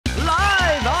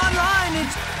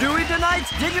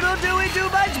reunites digital Dewey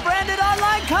Bites branded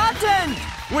online content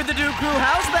with the Dew Crew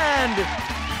House Band.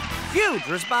 Huge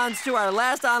response to our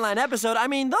last online episode. I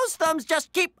mean, those thumbs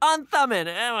just keep on thumbing.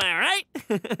 Am I right?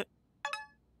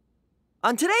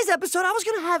 On today's episode, I was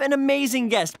gonna have an amazing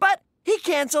guest, but he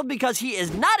canceled because he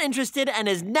is not interested and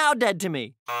is now dead to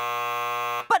me.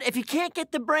 But if you can't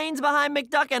get the brains behind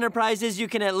McDuck Enterprises, you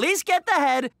can at least get the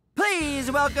head.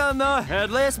 Please welcome the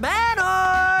Headless Man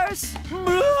Horse!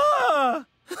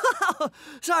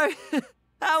 Sorry,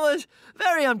 that was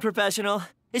very unprofessional.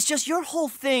 It's just your whole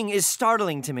thing is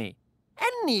startling to me.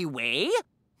 Anyway,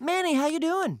 Manny, how you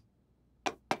doing?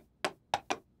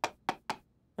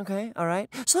 Okay, all right.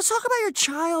 So let's talk about your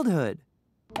childhood.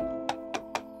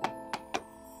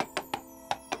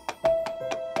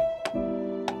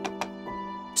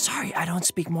 Sorry, I don't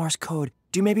speak Morse code.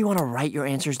 Do you maybe want to write your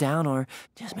answers down or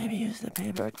just maybe use the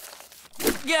paper?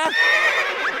 Yeah.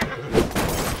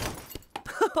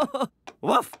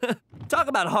 Woof. Talk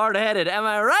about hard-headed, am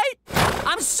I right?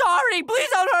 I'm sorry, please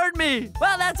don't hurt me.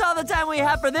 Well, that's all the time we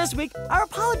have for this week. Our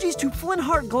apologies to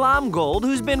Flintheart Glomgold,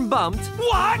 who's been bumped.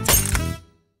 What?